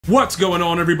What's going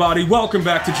on, everybody? Welcome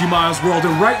back to GmiasWorld,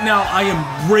 and right now I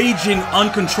am raging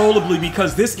uncontrollably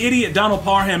because this idiot Donald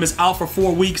Parham is out for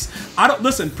 4 weeks.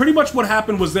 Listen, pretty much what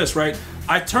happened was this, right?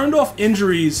 I turned off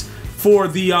injuries for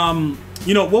the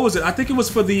what was it? I think it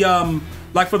was for the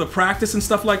like for the practice and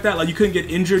stuff like that. Like you couldn't get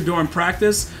injured during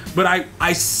practice, but I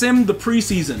simmed the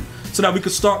preseason so that we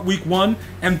could start week 1,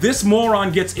 and this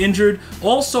moron gets injured.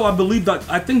 Also,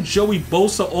 I think Joey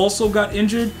Bosa also got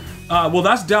injured. Well,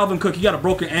 that's Dalvin Cook. He got a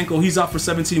broken ankle. He's out for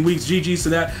 17 weeks. GG's to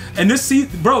that. And this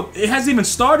season, bro, it hasn't even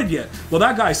started yet. Well,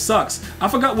 that guy sucks. I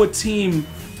forgot what team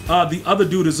the other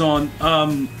dude is on.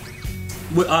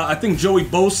 I think Joey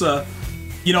Bosa,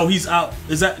 he's out.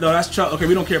 No, that's Chuck. Okay,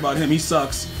 we don't care about him. He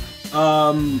sucks.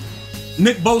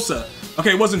 Nick Bosa.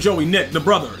 Okay, it wasn't Joey. Nick, the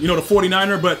brother. The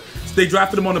 49er, but they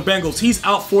drafted him on the Bengals. He's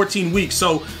out 14 weeks.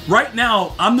 So right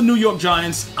now, I'm the New York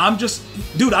Giants.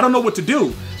 Dude, I don't know what to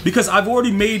do, because I've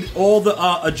already made all the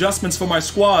adjustments for my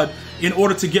squad in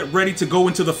order to get ready to go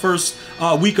into the first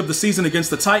week of the season against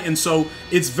the Titans. So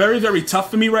it's very, very tough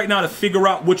for me right now to figure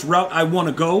out which route I want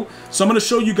to go. So I'm going to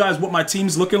show you guys what my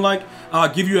team's looking like,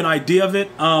 give you an idea of it.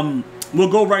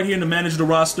 We'll go right here to manage the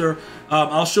roster.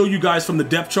 I'll show you guys from the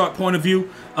depth chart point of view.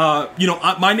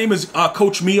 My name is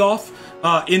Coach Meoff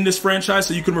in this franchise,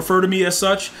 so you can refer to me as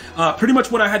such. Pretty much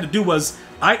what I had to do was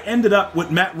I ended up with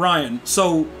Matt Ryan.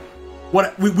 So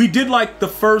what we did, like the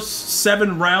first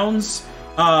 7 rounds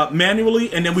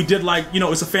manually, and then we did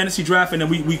it's a fantasy draft, and then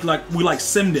we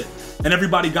simmed it, and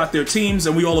everybody got their teams,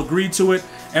 and we all agreed to it,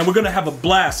 and we're gonna have a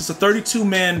blast. It's a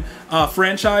 32-man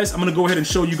franchise. I'm gonna go ahead and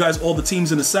show you guys all the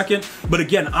teams in a second, but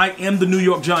again, I am the New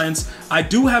York Giants. I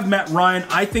do have Matt Ryan.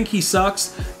 I think he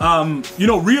sucks.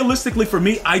 Realistically for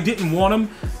me, I didn't want him.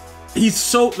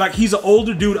 He's an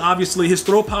older dude, obviously. His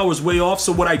throw power is way off.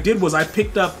 So what I did was I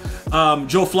picked up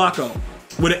Joe Flacco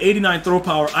with an 89 throw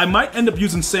power. I might end up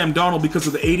using Sam Darnold because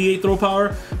of the 88 throw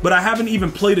power, but I haven't even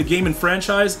played a game in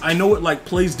franchise. I know it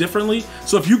plays differently.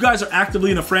 So if you guys are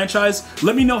actively in a franchise,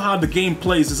 let me know how the game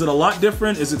plays. Is it a lot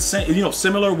different? Is it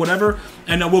similar, whatever?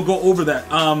 And then we'll go over that.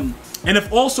 And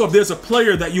if there's a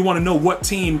player that you want to know what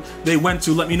team they went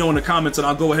to, let me know in the comments, and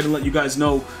I'll go ahead and let you guys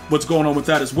know what's going on with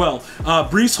that as well.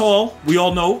 Breece Hall, we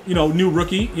all know, new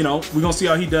rookie. We're gonna see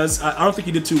how he does. I don't think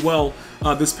he did too well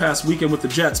this past weekend with the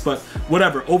Jets, but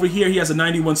whatever. Over here, he has a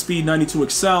 91 speed, 92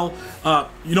 excel.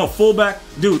 Fullback,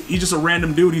 dude, he's just a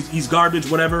random dude. He's garbage,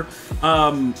 whatever.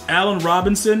 Allen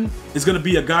Robinson is gonna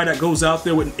be a guy that goes out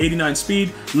there with an 89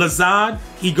 speed. Lazard,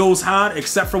 he goes hard,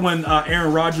 except for when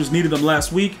Aaron Rodgers needed him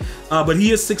last week. But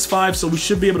he is 6'5", so we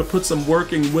should be able to put some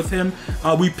work in with him.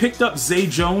 We picked up Zay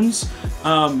Jones,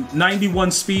 91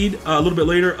 speed, a little bit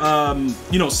later,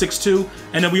 6'2".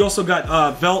 And then we also got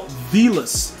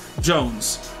Velus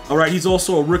Jones. All right, he's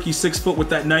also a rookie, 6 foot with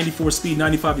that 94 speed,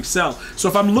 95 excel. So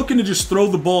if I'm looking to just throw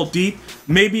the ball deep,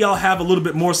 maybe I'll have a little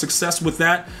bit more success with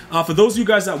that. For those of you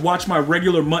guys that watch my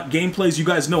regular MUT gameplays, you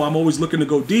guys know I'm always looking to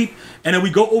go deep. And then we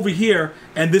go over here,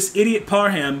 and this idiot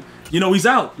Parham, he's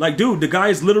out. Dude, the guy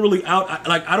is literally out.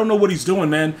 I don't know what he's doing,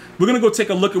 man. We're going to go take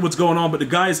a look at what's going on, but the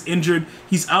guy is injured.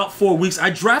 He's out 4 weeks. I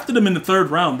drafted him in the 3rd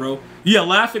round, bro. Yeah,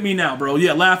 laugh at me now, bro.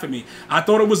 Yeah, laugh at me. I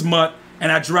thought it was MUT,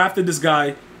 and I drafted this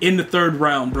guy in the 3rd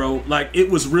round, bro. It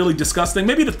was really disgusting.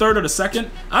 Maybe the 3rd or the 2nd.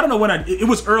 I don't know when it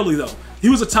was early, though. He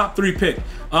was a top 3 pick.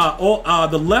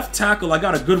 The left tackle, I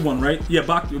got a good one, right? Yeah,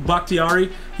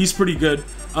 Bakhtiari, he's pretty good.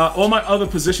 All my other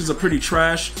positions are pretty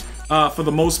trash for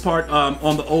the most part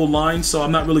on the O-line, so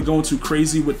I'm not really going too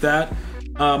crazy with that.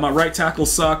 My right tackle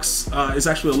sucks. It's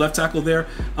actually a left tackle there.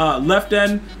 Left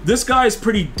end, this guy is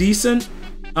pretty decent.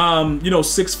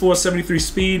 6'4", 73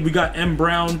 speed. We got M.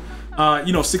 Brown,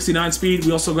 69 speed.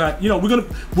 We also got,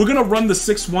 we're gonna run the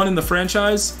 6'1" in the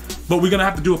franchise, but we're gonna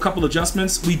have to do a couple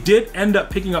adjustments. We did end up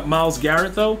picking up Myles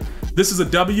Garrett, though. This is a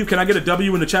W. Can I get a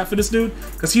W in the chat for this dude?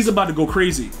 Because he's about to go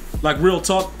crazy, real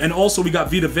talk. And also we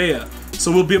got Vita Vea,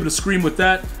 so we'll be able to scream with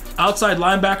that. Outside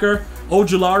linebacker,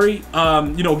 Ojulari,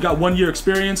 got 1 year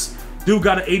experience. Dude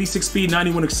got an 86 speed,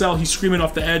 91 excel. He's screaming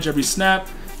off the edge every snap.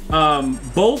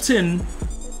 Bolton,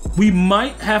 we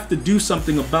might have to do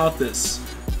something about this.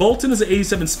 Bolton is an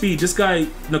 87 speed. This guy,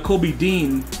 Nakobe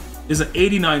Dean, is an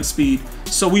 89 speed.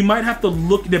 So we might have to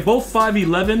look. They're both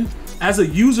 5'11". As a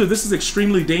user, this is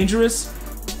extremely dangerous,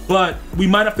 but we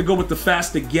might have to go with the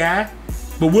faster guy.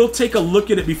 But we'll take a look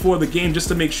at it before the game just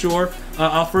to make sure.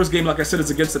 Our first game, like I said,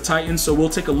 is against the Titans, so we'll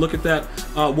take a look at that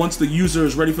once the user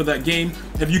is ready for that game.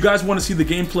 If you guys want to see the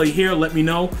gameplay here, let me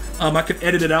know. I can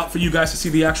edit it out for you guys to see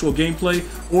the actual gameplay,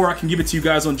 or I can give it to you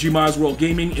guys on GmiasWorld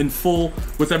Gaming in full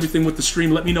with everything with the stream.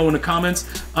 Let me know in the comments.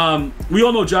 We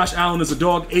all know Josh Allen is a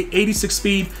dog. 86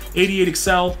 speed, 88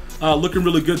 excel. Looking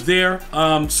really good there.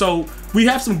 So we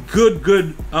have some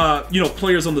good, you know,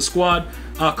 players on the squad.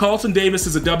 Carlton Davis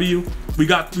is a W. We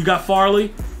got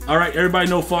Farley. All right, everybody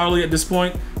know Farley at this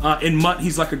point. In Mutt,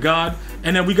 he's like a god.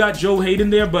 And then we got Joe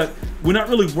Hayden there, but we're not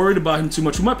really worried about him too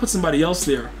much. We might put somebody else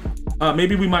there.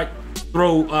 Maybe we might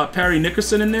throw Perry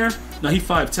Nickerson in there. No, he's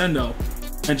 5'10" though.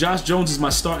 And Josh Jones is my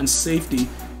starting safety,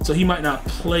 so he might not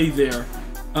play there.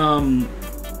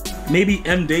 Maybe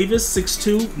M. Davis,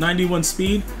 6'2", 91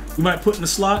 speed. We might put in the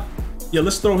slot. Yeah,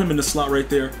 let's throw him in the slot right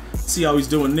there. See how he's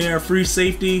doing there. Free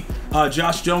safety.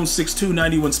 Josh Jones, 6'2",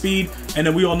 91 speed. And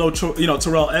then we all know, you know,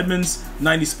 Terrell Edmonds,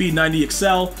 90 speed, 90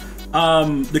 excel.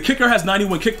 The kicker has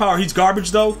 91 kick power. He's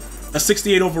garbage though, a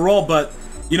 68 overall, but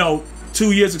you know,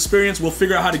 2 years experience. We'll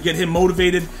figure out how to get him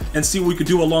motivated and see what we could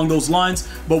do along those lines.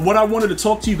 But what I wanted to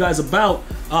talk to you guys about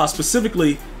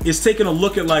specifically is taking a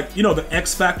look at, like, you know, the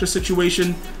X Factor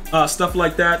situation, stuff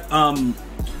like that.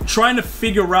 Trying to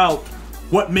figure out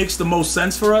what makes the most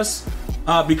sense for us,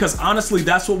 because honestly,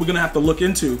 that's what we're gonna have to look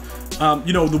into.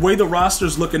 You know, the way the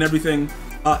rosters look and everything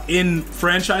in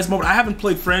franchise mode. I haven't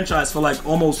played franchise for like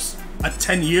almost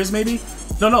 10 years, maybe.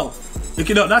 No,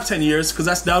 not 10 years,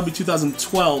 because that would be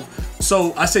 2012.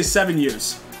 So I say 7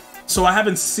 years. So I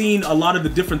haven't seen a lot of the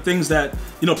different things that,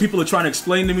 you know, people are trying to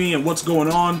explain to me and what's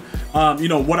going on, you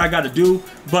know, what I got to do.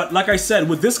 But like I said,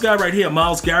 with this guy right here,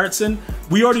 Myles Garrettson,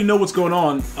 we already know what's going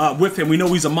on with him. We know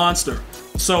he's a monster.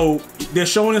 So they're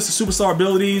showing us the superstar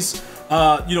abilities,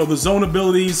 you know, the zone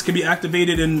abilities can be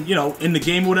activated in, you know, in the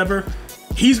game, whatever.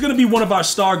 He's going to be one of our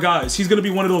star guys. He's going to be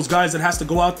one of those guys that has to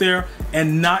go out there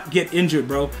and not get injured,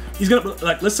 bro. He's going to,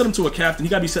 like, let's set him to a captain. He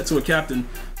got to be set to a captain.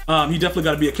 He definitely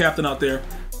got to be a captain out there.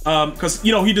 Because,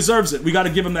 you know, he deserves it. We got to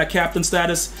give him that captain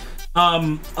status.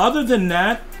 Other than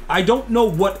that, I don't know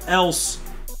what else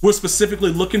we're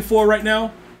specifically looking for right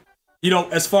now. You know,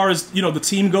 as far as, you know, the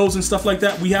team goes and stuff like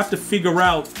that, we have to figure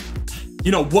out,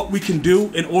 you know, what we can do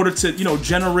in order to, you know,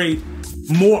 generate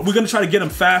more. We're going to try to get him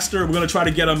faster. We're going to try to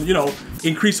get him, you know,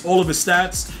 increase all of his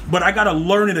stats. But I got to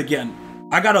learn it again.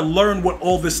 I got to learn what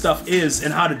all this stuff is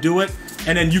and how to do it.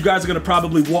 And then you guys are going to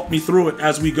probably walk me through it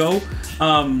as we go.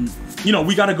 You know,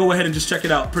 we got to go ahead and just check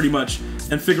it out pretty much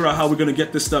and figure out how we're going to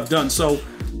get this stuff done. So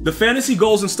the fantasy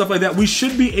goals and stuff like that, we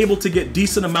should be able to get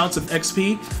decent amounts of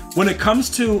XP. When it comes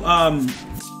to,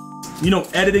 you know,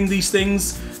 editing these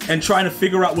things and trying to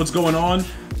figure out what's going on,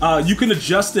 you can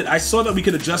adjust it. I saw that we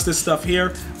could adjust this stuff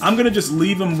here. I'm going to just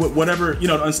leave him with whatever, you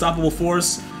know, the unstoppable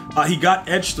force. He got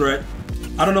edge threat.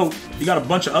 I don't know. He got a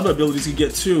bunch of other abilities he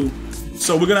get too.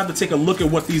 So we're going to have to take a look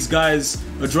at what these guys,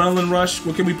 adrenaline rush,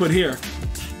 what can we put here?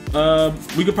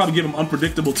 We could probably give him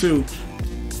unpredictable too.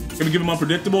 Can we give him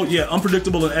unpredictable? Yeah,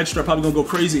 unpredictable and edge threat probably going to go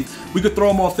crazy. We could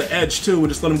throw him off the edge too and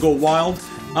just let him go wild.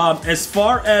 As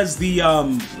far as the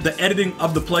editing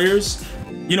of the players,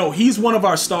 you know, he's one of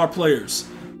our star players.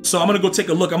 So I'm going to go take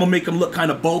a look. I'm going to make him look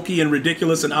kind of bulky and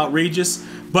ridiculous and outrageous.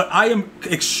 But I am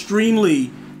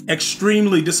extremely,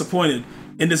 extremely disappointed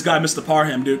in this guy, Mr.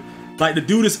 Parham, dude. Like, the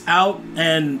dude is out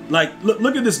and, like,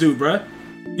 look at this dude, bruh.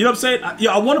 You know what I'm saying?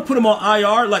 Yeah, I want to put him on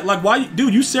IR. Like, why?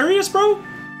 Dude, you serious, bro?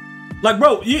 Like,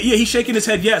 bro, yeah, he's shaking his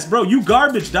head. Yes, bro, you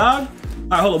garbage, dog. All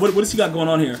right, hold on. What does he got going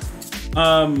on here?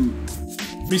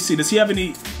 Let me see. Does he have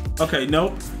any? Okay,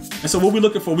 nope. And so what we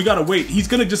looking for? We got to wait. He's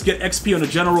going to just get XP on a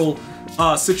general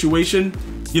situation,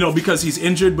 you know, because he's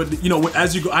injured. But, you know,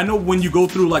 as you go, I know when you go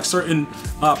through, like, certain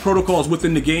protocols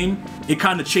within the game, it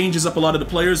kind of changes up a lot of the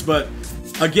players. But,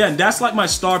 again, that's like my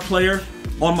star player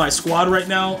on my squad right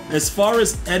now. As far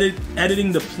as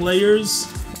editing the players,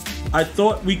 I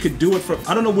thought we could do it from,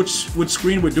 I don't know which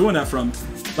screen we're doing that from.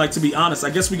 Like, to be honest, I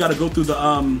guess we got to go through the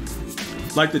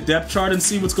like the depth chart and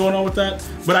see what's going on with that.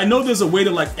 But I know there's a way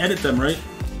to, like, edit them, right?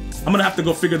 I'm gonna have to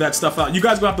go figure that stuff out. You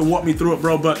guys gonna have to walk me through it,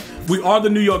 bro. But we are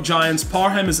the New York Giants.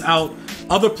 Parham is out.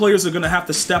 Other players are gonna have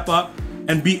to step up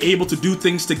and be able to do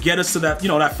things to get us to that, you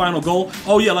know, that final goal.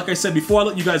 Oh yeah, like I said, before I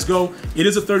let you guys go, it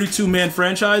is a 32-man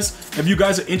franchise. If you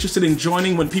guys are interested in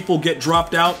joining when people get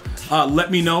dropped out,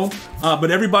 let me know. But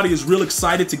everybody is real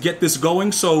excited to get this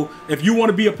going. So if you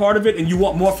want to be a part of it and you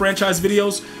want more franchise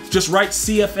videos, just write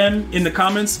CFM in the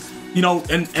comments. You know,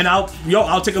 and I'll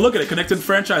take a look at it. Connected to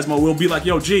franchise mode. We'll be like,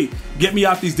 yo, G, get me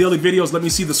out these daily videos. Let me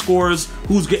see the scores,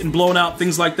 who's getting blown out,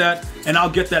 things like that. And I'll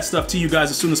get that stuff to you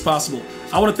guys as soon as possible.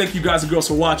 I want to thank you guys and girls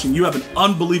for watching. You have an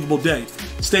unbelievable day.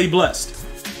 Stay blessed.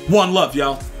 One love,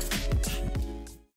 y'all.